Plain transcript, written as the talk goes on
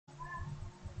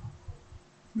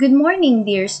Good morning,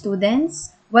 dear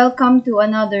students. Welcome to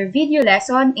another video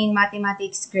lesson in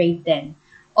Mathematics Grade 10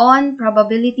 on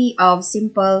probability of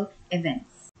simple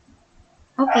events.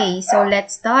 Okay, so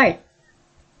let's start.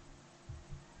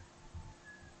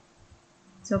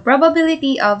 So,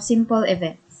 probability of simple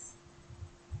events.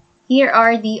 Here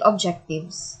are the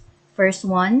objectives. First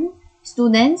one,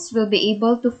 students will be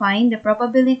able to find the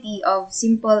probability of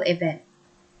simple event.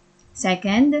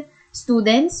 Second,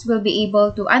 students will be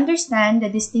able to understand the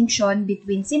distinction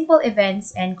between simple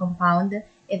events and compound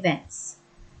events.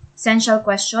 Essential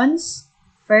questions.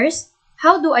 First,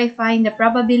 how do I find the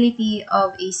probability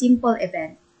of a simple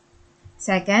event?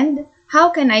 Second, how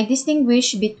can I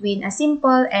distinguish between a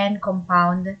simple and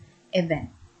compound event?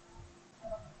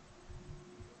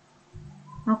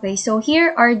 Okay, so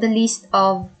here are the list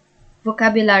of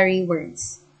vocabulary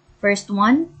words. First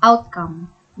one,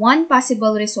 outcome. One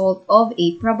possible result of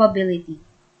a probability.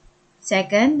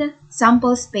 Second,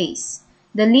 sample space.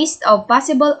 The list of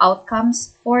possible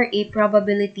outcomes for a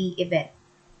probability event.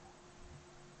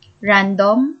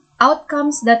 Random.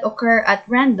 Outcomes that occur at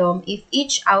random if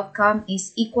each outcome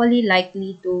is equally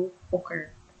likely to occur.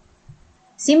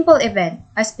 Simple event.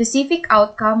 A specific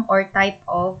outcome or type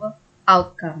of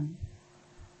outcome.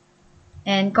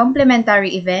 And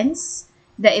complementary events.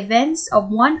 The events of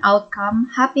one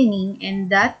outcome happening and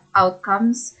that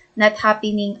outcomes not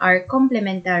happening are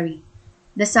complementary.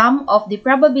 The sum of the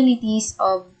probabilities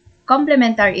of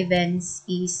complementary events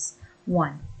is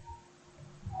 1.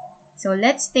 So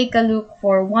let's take a look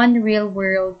for one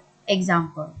real-world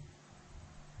example.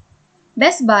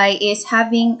 Best Buy is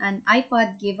having an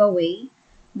iPod giveaway.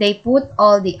 They put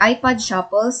all the iPod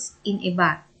shuffles in a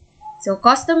bag. So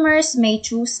customers may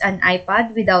choose an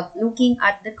iPod without looking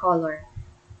at the color.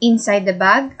 Inside the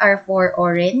bag are 4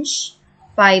 orange,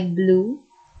 5 blue,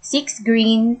 6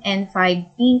 green, and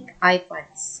 5 pink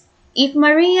iPods. If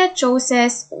Maria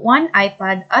chooses one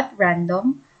iPod at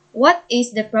random, what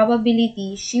is the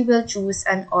probability she will choose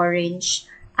an orange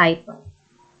iPod?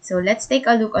 So let's take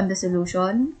a look on the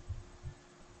solution.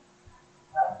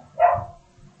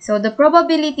 So the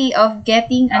probability of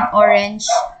getting an orange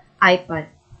iPod.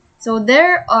 So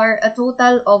there are a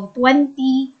total of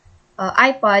 20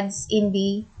 iPods in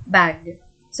the bag.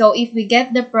 So if we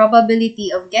get the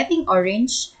probability of getting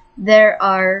orange, there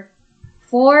are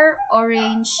 4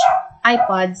 orange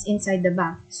iPods inside the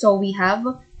bag. So we have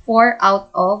 4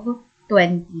 out of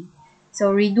 20.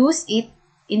 So reduce it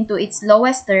into its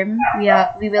lowest term, we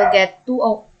will get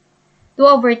 2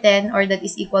 over 10, or that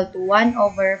is equal to 1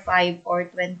 over 5 or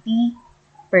 20%.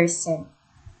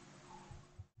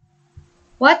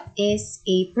 What is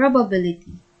a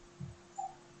probability?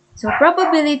 So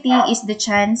probability is the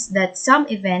chance that some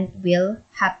event will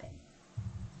happen.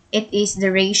 It is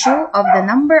the ratio of the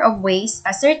number of ways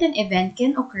a certain event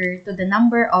can occur to the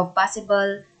number of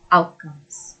possible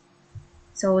outcomes.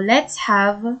 So let's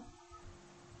have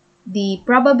the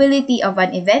probability of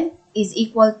an event is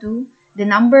equal to the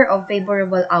number of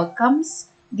favorable outcomes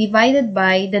divided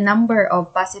by the number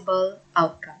of possible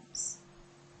outcomes.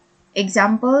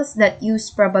 Examples that use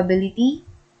probability,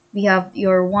 we have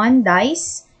your 1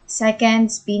 dice, second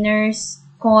spinners,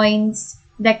 coins,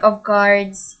 deck of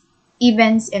cards,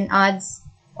 evens and odds,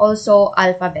 also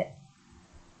alphabet.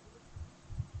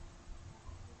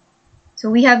 So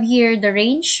we have here the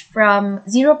range from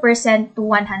 0% to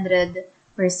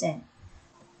 100%.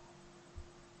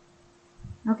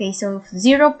 Okay, so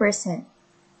 0%,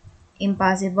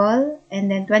 impossible,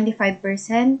 and then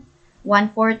 25%,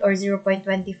 1/4 or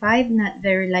 0.25, not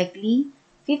very likely.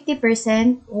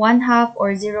 50%, 1/2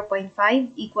 or 0.5,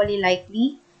 equally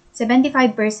likely.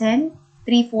 75%,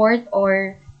 3/4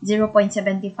 or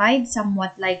 0.75,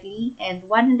 somewhat likely. And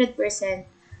 100%,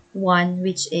 1,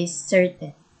 which is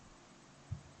certain.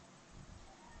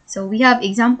 So we have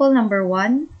example number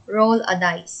 1, roll a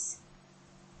dice.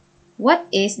 What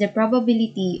is the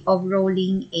probability of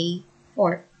rolling a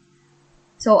fork?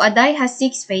 So a die has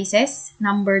 6 faces,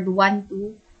 numbered 1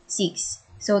 to 6.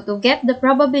 So to get the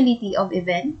probability of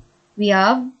event, we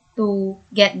have to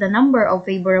get the number of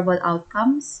favorable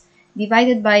outcomes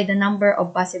divided by the number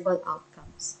of possible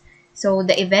outcomes. So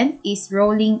the event is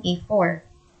rolling a 4.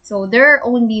 So there are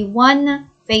only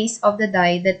one face of the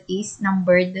die that is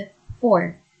numbered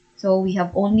 4. So we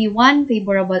have only one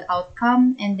favorable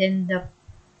outcome, and then the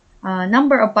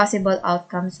number of possible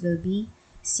outcomes will be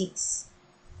 6.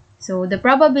 So the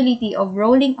probability of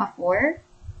rolling a 4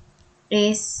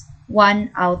 is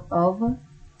 1 out of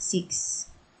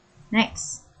 6.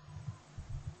 Next.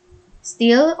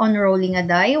 Still on rolling a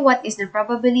die, what is the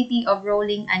probability of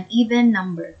rolling an even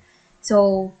number?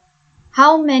 So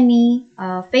how many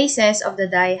faces of the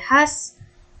die has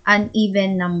an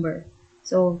even number.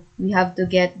 So we have to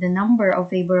get the number of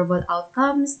favorable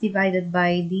outcomes divided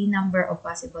by the number of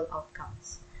possible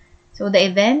outcomes. So the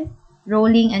event,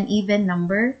 rolling an even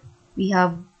number, we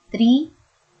have 3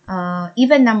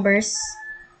 even numbers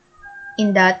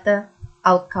in that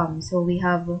outcome. So we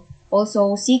have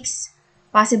also 6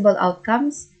 possible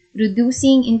outcomes.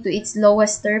 Reducing into its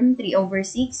lowest term, 3 over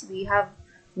 6, we have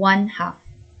 1/2.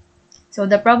 So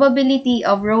the probability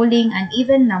of rolling an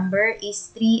even number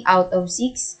is 3 out of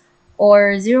 6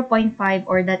 or 0.5,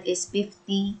 or that is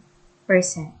 50%.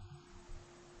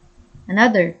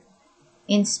 Another,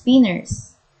 in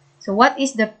spinners. So what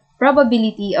is the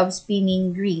probability of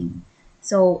spinning green?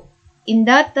 So in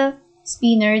that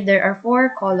spinner, there are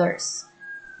 4 colors.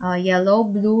 Yellow,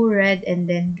 blue, red, and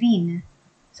then green.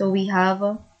 So we have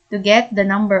to get the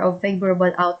number of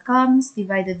favorable outcomes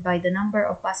divided by the number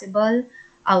of possible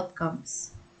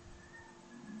outcomes.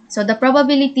 So the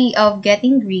probability of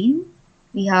getting green,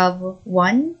 we have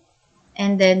 1,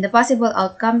 and then the possible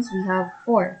outcomes, we have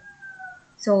 4.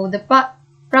 So the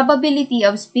probability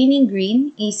of spinning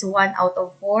green is 1 out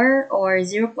of 4 or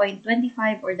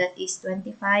 0.25, or that is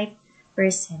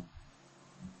 25%.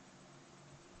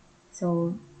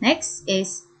 So next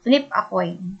is flip a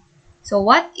coin. So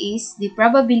what is the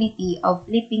probability of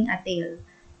flipping a tail?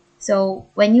 So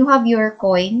when you have your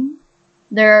coin,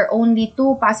 there are only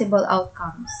 2 possible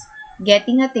outcomes: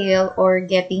 getting a tail or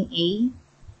getting a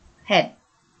head.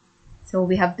 So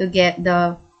we have to get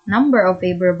the number of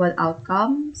favorable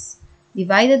outcomes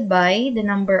divided by the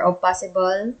number of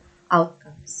possible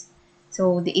outcomes.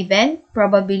 So the event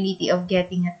probability of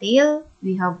getting a tail,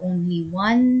 we have only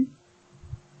 1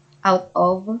 out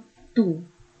of 2.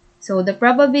 So the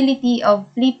probability of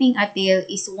flipping a tail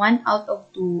is 1 out of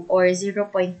 2 or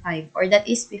 0.5, or that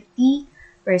is 50%.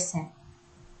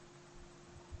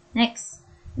 Next,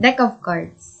 deck of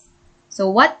cards.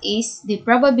 So what is the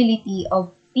probability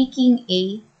of picking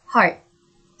a heart?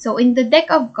 So in the deck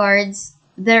of cards,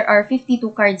 there are 52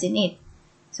 cards in it.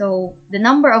 So the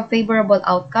number of favorable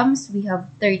outcomes, we have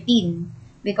 13,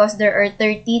 because there are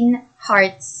 13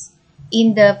 hearts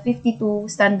in the 52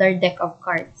 standard deck of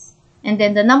cards. And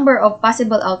then the number of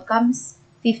possible outcomes,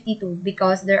 52,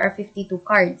 because there are 52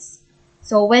 cards.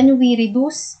 So when we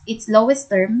reduce its lowest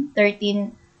term,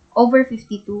 13 over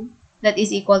 52, that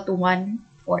is equal to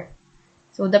 1/4.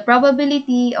 So the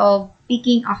probability of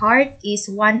picking a heart is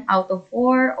 1 out of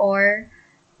 4 or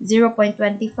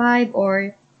 0.25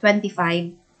 or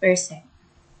 25%.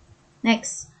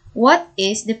 Next, what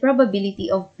is the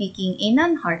probability of picking a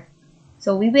non-heart?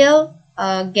 So we will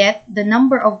get the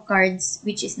number of cards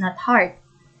which is not heart.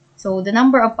 So the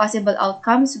number of possible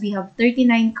outcomes, we have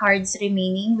 39 cards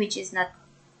remaining which is not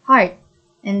heart.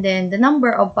 And then the number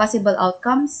of possible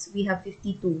outcomes, we have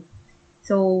 52.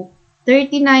 So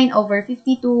 39 over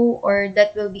 52, or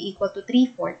that will be equal to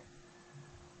 3/4.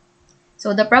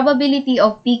 So the probability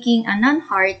of picking a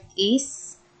non-heart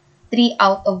is 3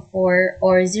 out of 4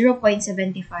 or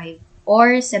 0.75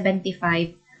 or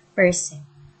 75%.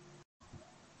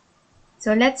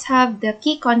 So let's have the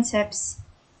key concepts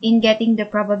in getting the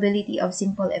probability of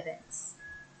simple events.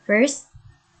 First,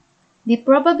 the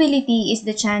probability is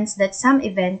the chance that some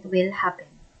event will happen.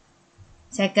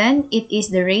 Second, it is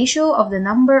the ratio of the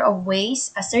number of ways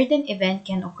a certain event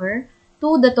can occur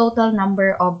to the total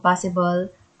number of possible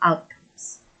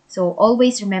outcomes. So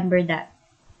always remember that.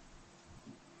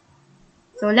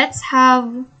 So let's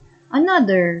have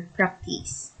another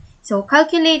practice. So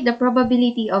calculate the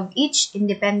probability of each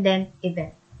independent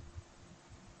event.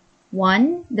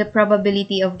 1. The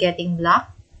probability of getting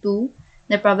black. 2.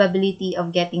 The probability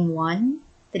of getting 1.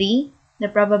 3. The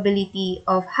probability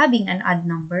of having an odd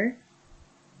number.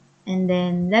 And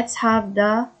then let's have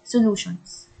the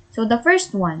solutions. So the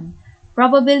first one,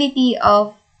 probability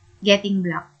of getting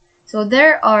black. So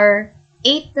there are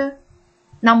 8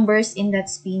 numbers in that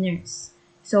spinners.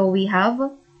 So we have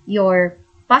your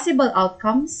possible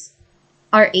outcomes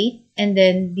are 8, and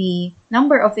then the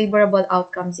number of favorable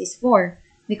outcomes is 4,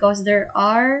 because there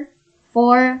are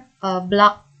 4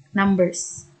 black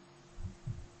numbers.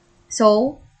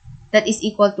 So that is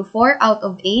equal to 4 out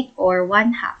of 8 or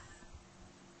 1/2.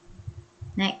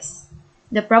 Next,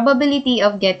 the probability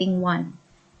of getting 1.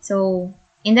 So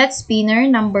in that spinner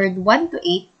numbered 1 to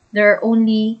 8, there are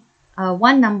only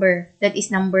one number that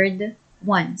is numbered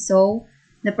 1. So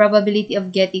the probability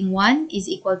of getting 1 is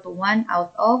equal to 1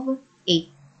 out of 8.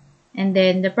 And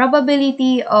then the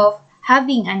probability of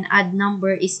having an odd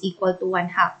number is equal to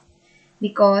 1/2,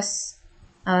 because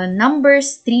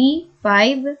numbers 3,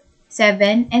 5,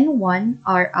 7, and 1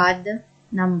 are odd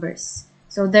numbers.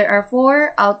 So there are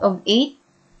 4 out of 8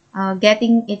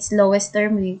 getting its lowest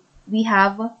term, we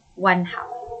have 1/2.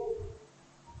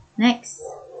 Next,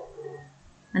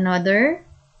 another,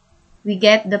 we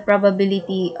get the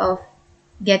probability of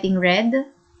getting red,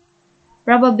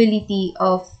 probability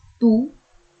of 2,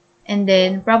 and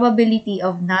then probability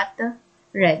of not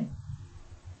red.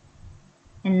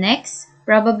 And next,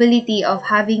 probability of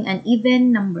having an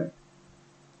even number.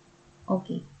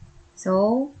 Okay,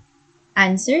 so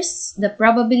answers, the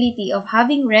probability of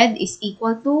having red is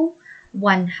equal to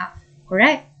 1/2.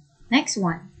 Correct. Next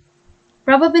one,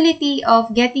 probability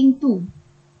of getting 2.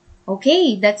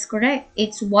 Okay, that's correct.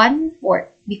 It's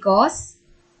 1/4 because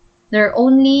there are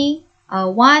only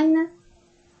one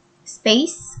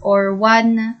space or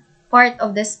one part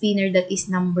of the spinner that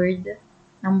is numbered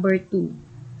number 2.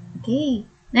 Okay,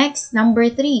 next,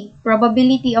 number 3,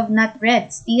 probability of not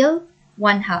red, still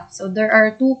 1/2. So there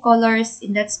are 2 colors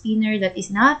in that spinner that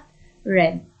is not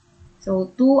red.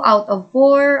 So 2 out of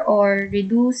 4, or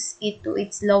reduce it to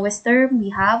its lowest term,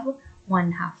 we have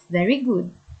 1/2. Very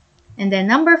good. And then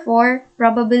number 4,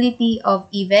 probability of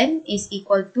even is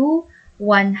equal to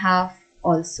 1/2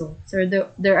 also. So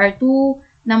there are 2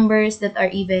 numbers that are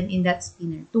even in that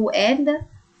spinner, 2 and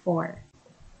 4.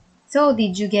 So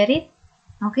did you get it?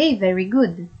 Okay, very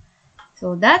good.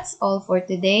 So that's all for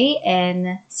today,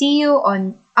 and see you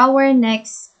on our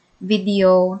next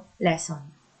video lesson.